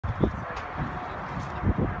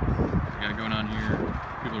we got going on here.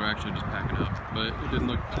 People are actually just packing up, but it didn't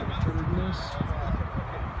look better than this.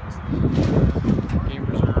 Game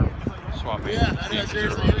preserve, swapping game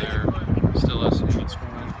preserve over there. Still has some units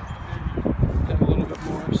going. Got a little bit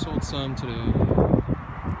more, sold some today.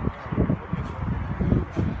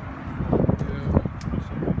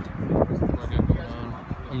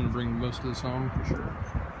 I'm gonna bring most of this home for sure.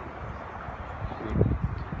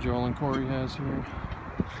 What Joel and Corey has here.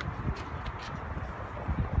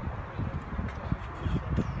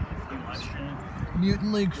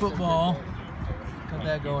 Mutant League football. Got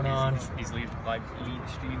that going on. He's live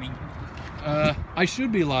streaming. I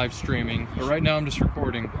should be live streaming, but right now I'm just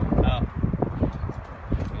recording. Oh.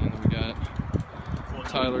 And then we got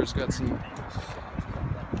Tyler's got some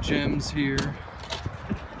gems here.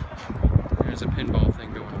 There's a pinball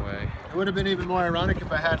thing going away. It would have been even more ironic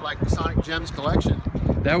if I had like the Sonic Gems collection.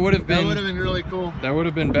 That would have been really cool. That would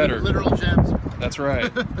have been better. Literal gems. That's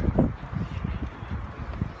right.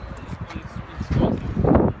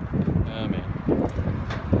 Oh man.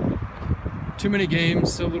 Too many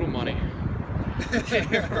games, so little money.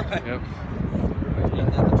 Right. Yep.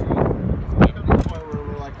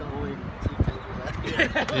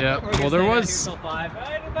 Yeah. Well, there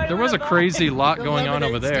was a crazy lot going on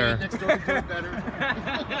over there. Yeah.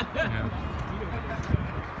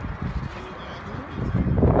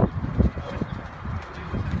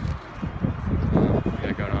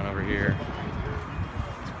 Got going on over here.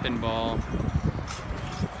 It's pinball.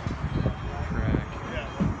 Track.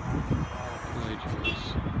 Legends.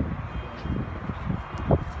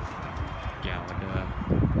 Galaga.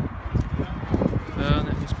 And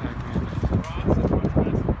then he's Pac-Man.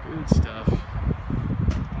 Good stuff.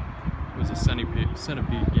 It was a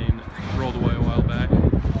centipede game that rolled away a while back.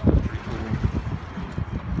 Pretty cool.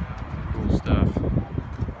 Cool stuff.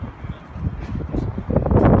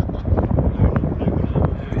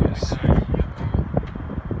 There he is.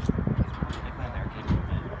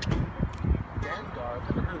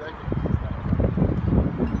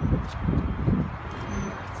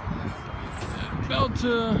 About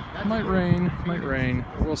might rain.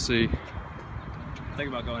 We'll see. Think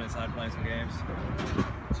about going inside and playing some games.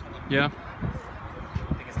 Yeah.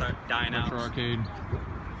 I think it's start dying out. Retro arcade.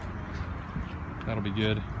 That'll be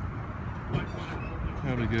good.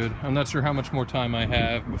 That'll be good. I'm not sure how much more time I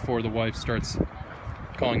have before the wife starts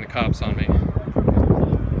calling the cops on me.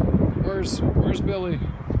 Where's Billy?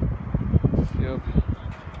 Yep.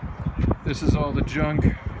 This is all the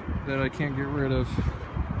junk that I can't get rid of.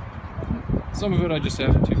 Some of it I just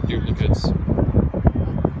have duplicates.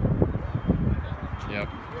 Yep.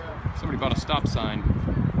 Somebody bought a stop sign.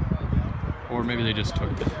 Or maybe they just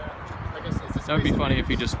took it. That would be funny if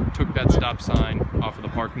he just took that stop sign off of the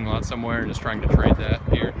parking lot somewhere and is trying to trade that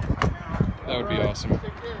here. That would be awesome.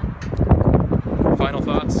 Final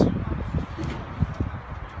thoughts?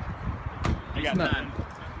 I got none.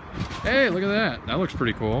 Hey, look at that. That looks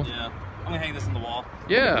pretty cool. Yeah. I'm gonna hang this on the wall.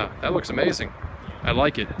 Yeah, that looks amazing. I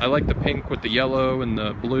like it. I like the pink with the yellow and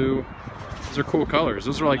the blue. Those are cool colors.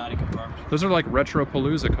 Those are like retro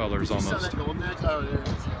Palooza colors almost. Oh, there it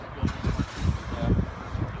is. Yeah.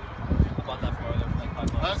 I bought that for like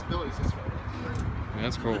 $5. That's Billy's. Yeah,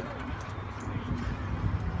 that's cool.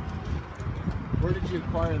 Where did you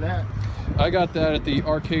acquire that? I got that at the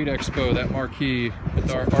Arcade Expo, that marquee at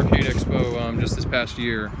the Arcade Expo just this past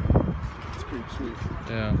year. It's pretty sweet.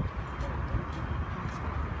 Yeah.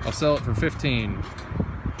 I'll sell it for $15.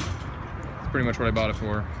 That's pretty much what I bought it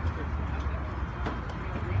for.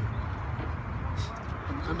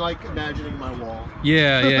 I'm like imagining my wall.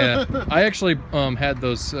 Yeah, yeah. I actually had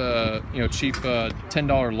those cheap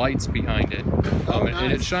 $10 lights behind it. Nice.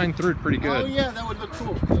 And it shined through it pretty good. Oh yeah, that would look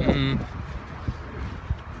cool. Mm-hmm.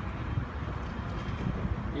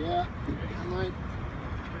 Yeah, I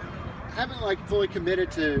haven't like fully committed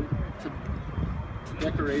to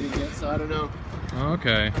decorating it, so I don't know.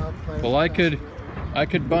 Okay. Well, I could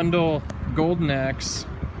bundle Golden Axe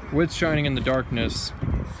with Shining in the Darkness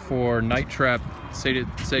for Night Trap Sega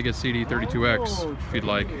CD32X, if you'd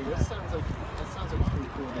like. That sounds like a pretty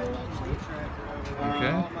cool deal, actually.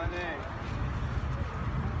 Okay.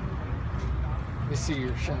 Let me see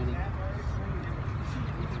your Shining.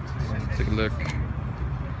 Take a look.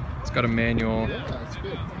 It's got a manual. Yeah, that's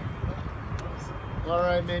good. All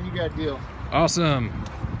right, man, you got a deal. Awesome.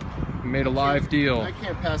 We made a live deal. I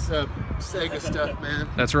can't pass up Sega stuff, man.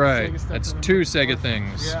 That's right. That's two Sega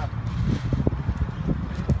things. Yeah.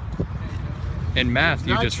 And math,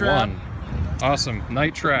 you just Trap. won. Awesome.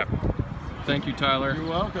 Night Trap. Thank you, Tyler. You're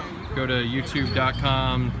welcome. Go to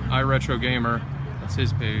youtube.com, iRetroGamer. That's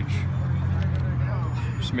his page.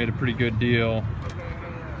 Just made a pretty good deal.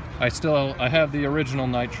 I have the original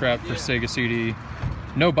Night Trap for Sega CD.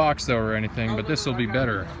 No box though or anything, but this will be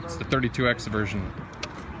better. It's the 32X version.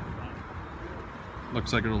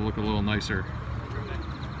 Looks like it'll look a little nicer.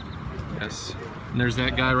 Yes. And there's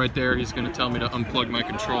that guy right there. He's going to tell me to unplug my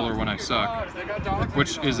controller when I suck,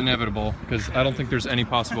 which is inevitable because I don't think there's any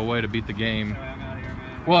possible way to beat the game.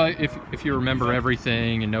 Well, if you remember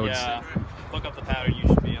everything and know yeah. Look up the pattern, you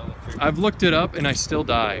should be able to. I've looked it up and I still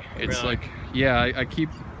die. It's really? like, yeah,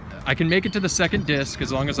 I can make it to the second disc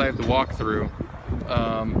as long as I have the walkthrough.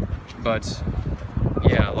 But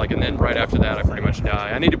yeah, like, and then right after that I pretty much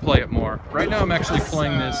die. I need to play it more. Right now I'm actually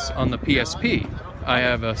playing this on the PSP. I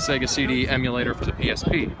have a Sega CD emulator for the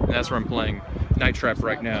PSP, and that's where I'm playing Night Trap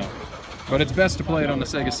right now. But it's best to play it on the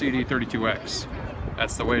Sega CD 32X.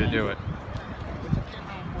 That's the way to do it.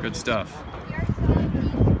 Good stuff.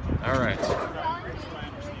 Alright.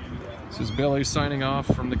 This is Billy signing off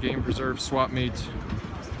from the Game Preserve Swap Meet.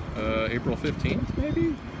 April 15th,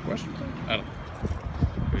 maybe? Question mark? I don't know.